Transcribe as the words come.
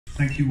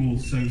Thank you all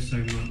so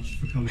much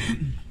for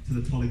coming to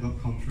the Polyglot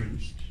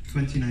Conference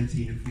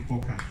 2019 in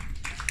Fukuoka.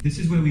 This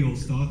is where we all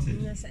started.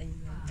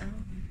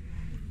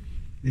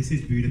 This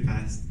is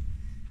Budapest,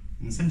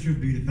 in the centre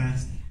of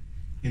Budapest,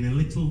 in a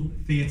little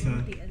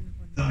theatre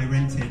that I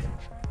rented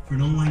for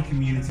an online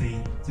community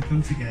to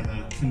come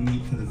together to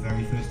meet for the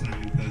very first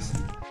time in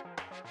person.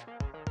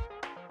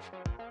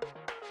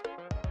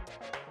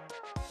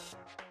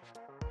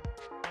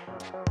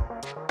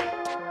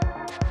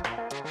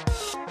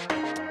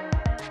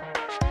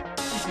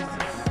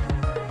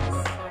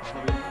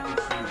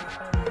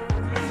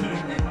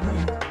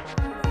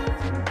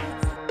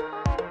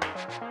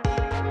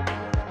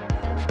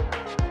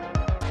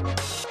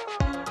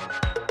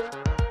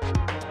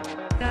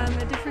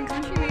 A different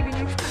country maybe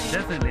next time.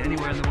 Definitely,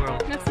 anywhere in the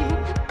world. Merci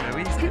beaucoup. Ah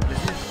oui, c'est un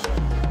plaisir.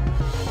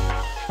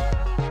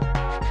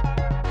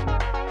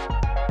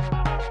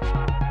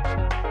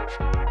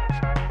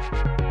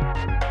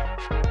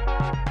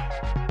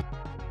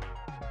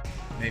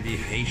 Maybe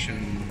Haitian.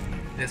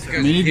 That's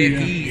Maybe,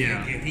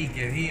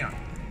 Gevia,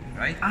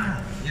 right?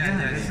 Ah, yeah,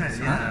 that's right.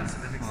 yeah,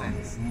 that makes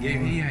sense.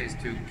 Gevia is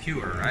to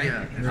cure, right?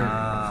 Yeah.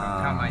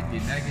 Some might be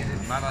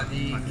negative.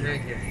 Malady,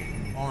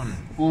 on.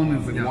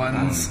 On with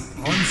ones.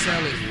 On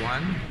cell is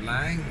one.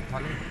 Lang,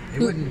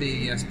 it wouldn't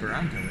be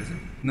Esperanto, is it?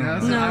 No,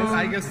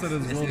 I guess that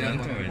is well done.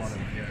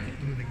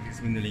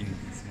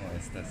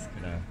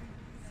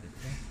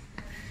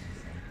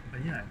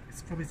 But yeah,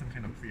 it's probably some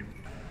kind of Creole.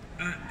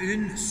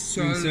 Une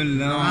seule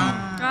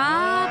langue.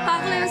 Ah,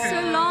 parler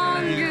so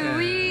long,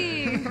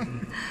 oui.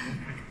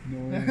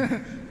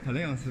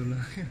 Parler un seul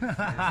langue.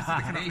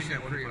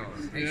 Haitian Creole.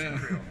 Haitian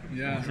Creole.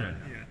 Yeah.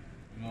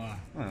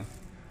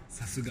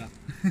 さすが。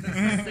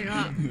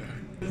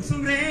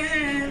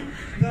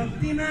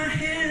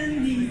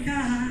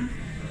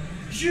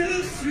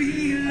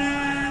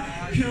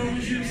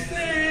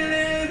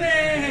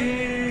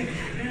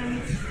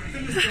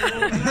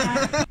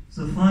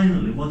So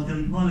finally, what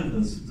can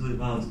polyglots do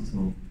about it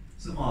all?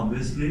 So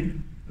obviously,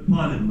 a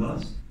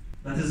polyglot,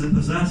 that is a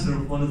possessor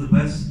of one of the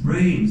best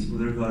brains with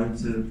regard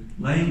to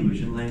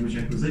language and language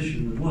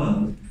acquisition in the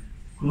world,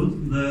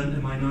 could learn a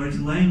minority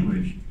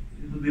language.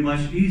 It would be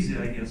much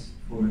easier, I guess,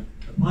 for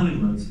a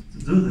polyglot to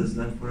do this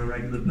than for a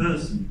regular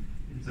person,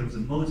 in terms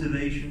of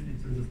motivation, in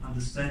terms of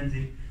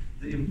understanding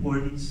the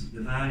importance,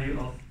 the value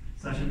of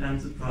such an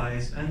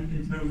enterprise, and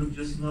in terms of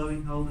just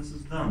knowing how this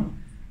is done.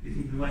 It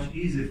would be much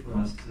easier for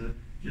us to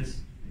just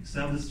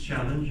accept this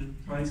challenge and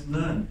try to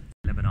learn.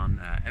 Lebanon,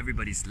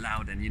 everybody's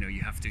loud, and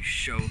you have to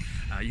show,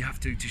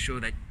 to show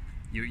that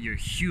you're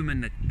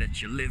human,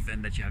 that you live,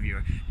 and that you have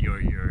your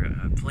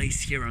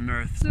place here on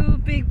earth. So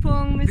Big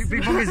Bong, Mr.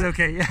 Big Bong is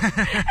okay. Yeah.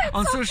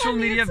 On so social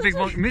funny, media, Big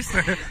Bong,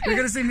 Mr. You're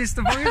gonna say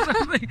Mr. Bong or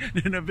something?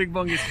 No, Big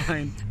Bong is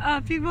fine.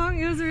 Big Bong,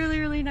 it was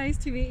really nice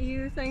to meet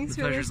you. Thanks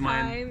The for your pleasure's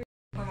mine. time.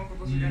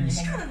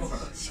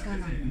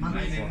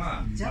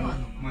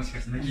 まあし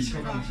かしメキシ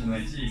コかもしれな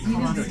いし、イギ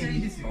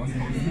リスかもしれ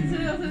な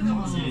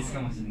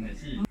い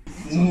し、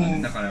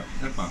だからやっ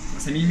ぱ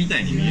セミみた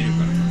いに見える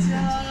からな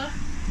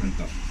ん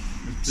か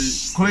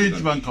これ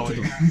一番可愛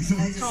い。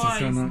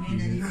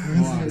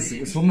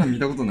そんなん見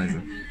たことないぞ。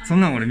そん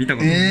なん俺見た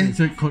ことない。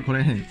こ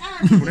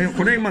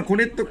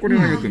れとこれ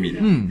はよく見る。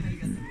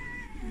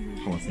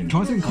カ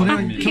ワセミこれ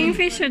はキングフ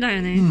ィッシュだ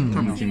よね。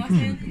多分キングフィ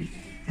ッシ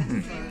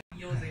ュ。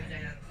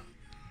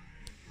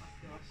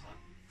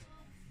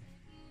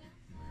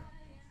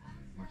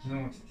昨日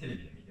テレ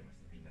ビで見てま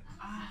したみんな。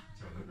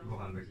ちょうどご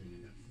飯時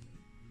に。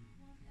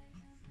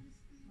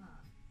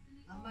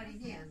あんまり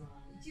ね、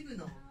一部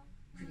の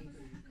国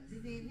というか、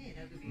全然ね、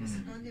ラグビーが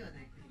盛んでは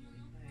ない国も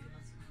いっぱいありま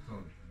すよね。そ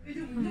うですね。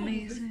でももう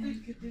絶対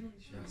決定なん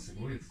でしょ。いやす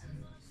ごいです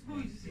ね。すご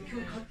いですよ。今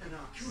日勝ったら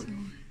も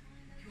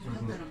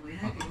う偉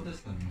いけど。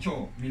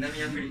今日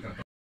南アフリカ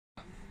と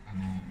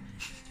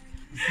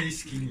正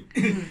式に。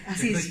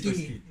正式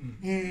に。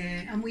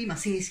もう今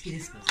正式で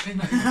すか。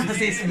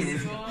正式で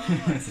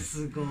す。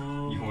すご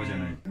い。違法じゃ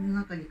ない。この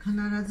中に必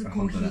ず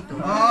コーヒーと。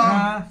こ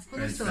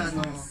の人は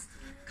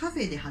カフ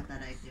ェで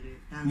働いてる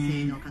男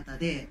性の方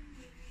で、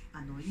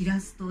イラ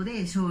スト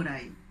で将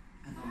来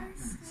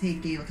生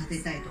計を立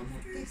てたいと思っ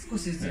て少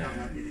しずつ頑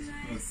張ってる。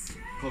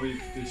壁行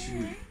って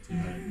渋い。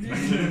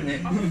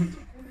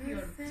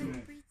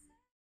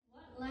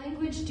What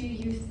language do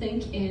you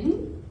think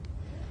in?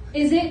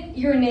 Is it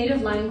your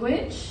native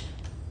language?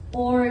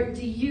 Or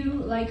do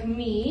you, like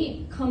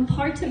me,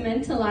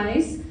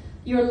 compartmentalize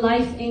your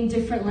life in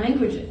different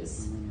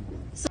languages?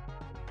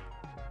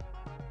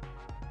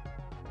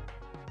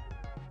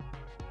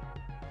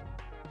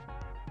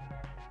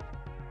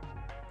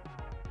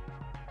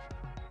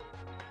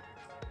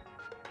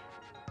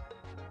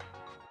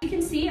 You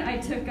can see I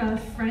took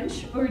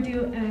French,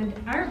 Urdu, and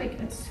Arabic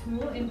at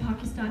school in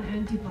Pakistan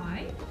and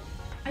Dubai.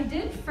 I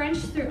did French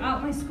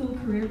throughout my school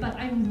career, but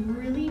I'm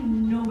really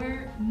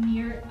nowhere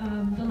near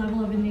the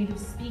level of a native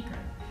speaker.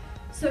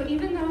 So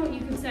even though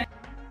you could say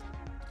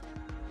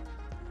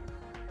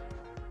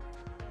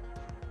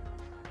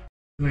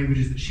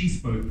languages that she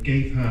spoke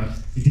gave her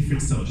a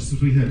different style, just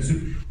as we heard. So,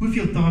 hur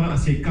tala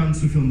asiai kan,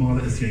 hur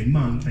mala asiai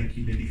man. Thank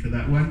you, Lindie, for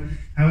that one.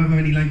 However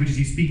many languages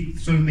you speak,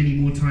 so many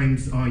more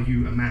times are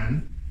you a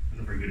man. I'm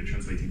not very good at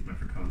translating from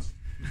Afrikaans.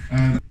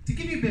 To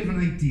give you a bit of an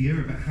idea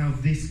about how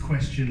this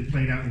question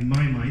played out in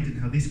my mind and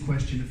how this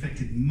question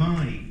affected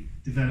my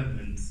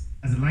development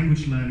as a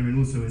language learner and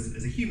also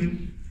as a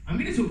human, I'm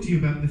going to talk to you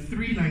about the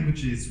 3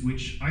 languages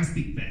which I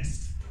speak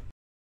best.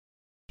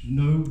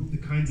 Know the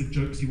kinds of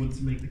jokes you want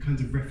to make, the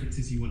kinds of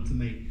references you want to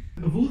make.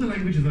 Of all the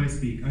languages I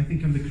speak, I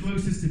think I'm the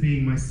closest to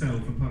being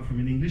myself, apart from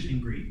in English, in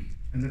Greek.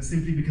 And that's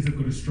simply because I've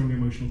got a strong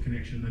emotional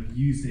connection and I've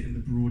used it in the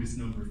broadest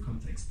number of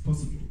contexts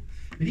possible.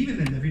 But even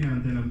then, every now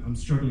and then, I'm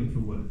struggling for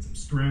words, I'm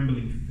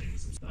scrambling for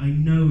things. I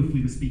know if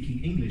we were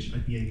speaking English,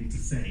 I'd be able to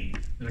say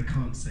that I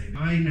can't say.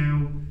 I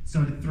now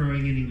started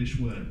throwing in English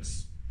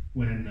words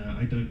when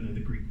I don't know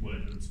the Greek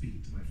word and I'm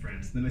speaking to my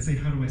friends. Then I say,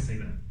 how do I say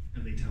that?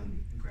 And they tell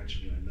me, and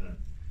gradually I learn.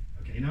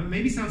 Okay, now it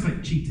maybe sounds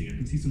like cheating. I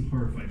can see some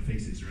horrified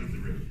faces around the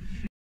room.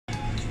 I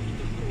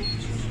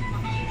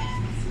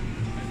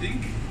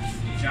think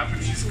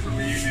Japanese,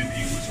 Korean, and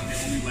English are the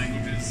only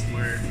languages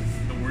where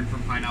the word for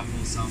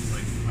pineapple sounds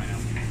like pineapple.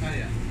 Oh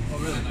yeah. Oh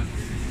really?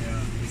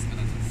 Yeah.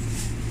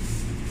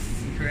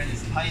 In Korean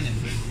it's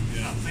pineapple.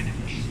 Yeah.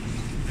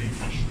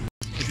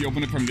 If you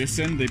open it from this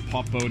end, they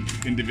pop out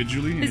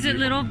individually. Is it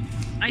little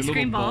ice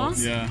cream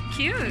balls? Yeah.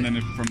 Cute. And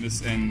then from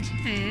this end,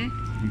 Hey. you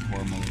can pour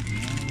them all.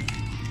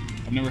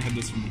 I've never had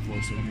this one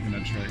before, so I'm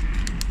gonna try it.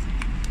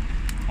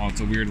 Oh, it's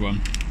a weird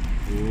one.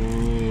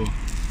 Oh.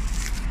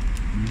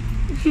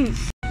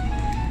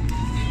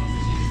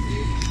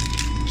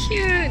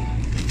 Cute.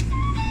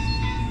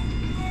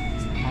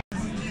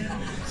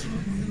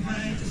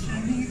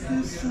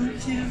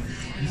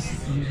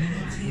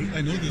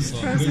 I know this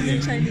song. Frozen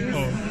in Chinese.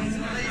 Oh.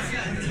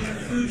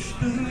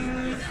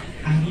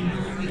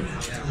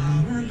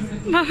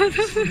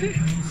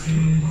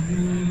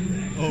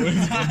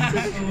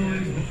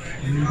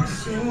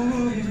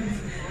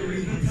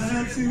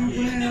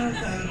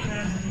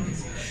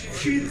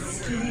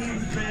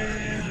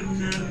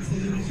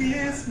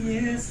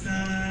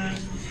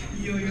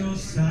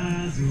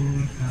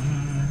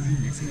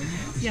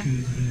 Yeah.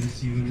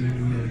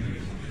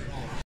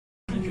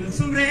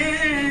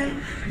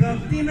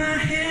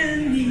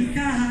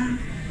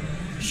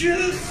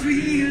 Je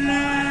suis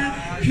là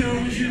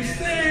quand je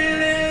fais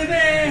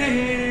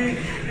lever.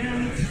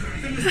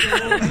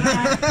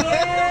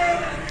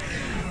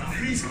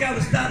 Freestyle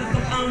started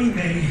the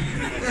anime.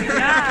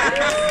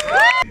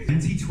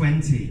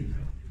 2020.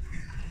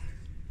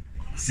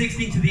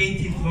 16th to the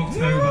 18th of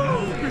October.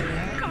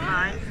 Come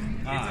on.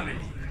 Italy.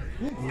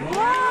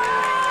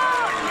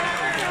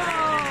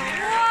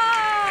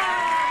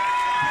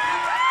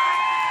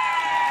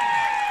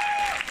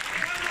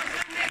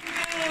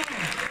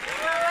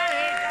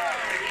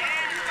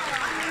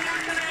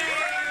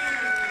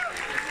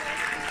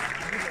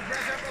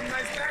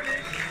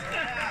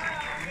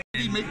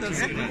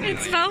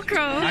 It's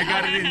Velcro.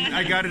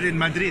 I got it in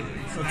Madrid.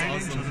 So it's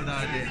awesome.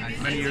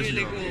 Many years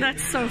ago.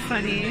 That's so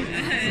funny.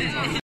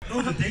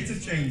 Oh, the dates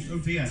have changed. Oh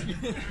dear.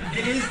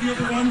 It is the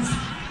other ones.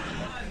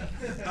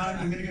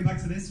 I'm going to go back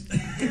to this.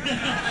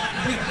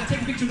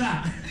 Take a picture of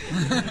that.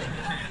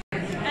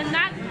 And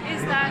that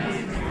is that.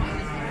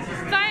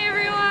 Bye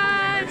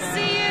everyone.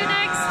 See you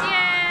next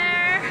year.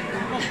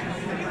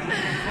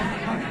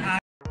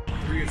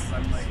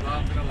 I'm like, oh,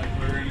 I'm gonna like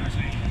learn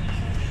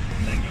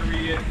like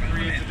Korean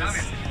to this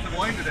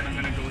point, and then I'm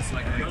gonna go to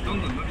like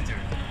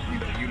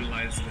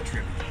utilize the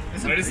trip.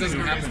 But it just doesn't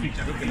happen.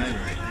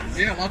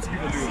 Yeah, lots of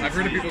people do. I've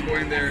heard of people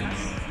going there,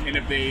 and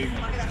if they,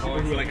 people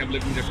who like have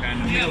lived in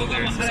Japan and they go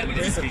there and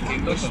they speak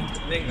English,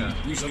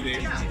 usually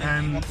they.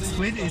 And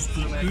squid is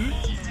Ika.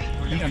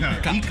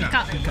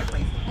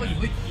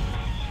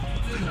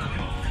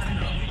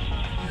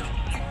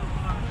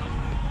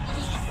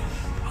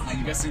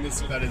 I'm guessing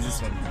that is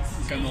this one.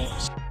 Ikano.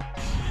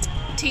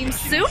 Team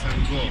soup.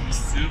 Team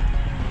soup.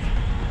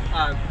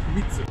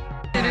 Mitsu.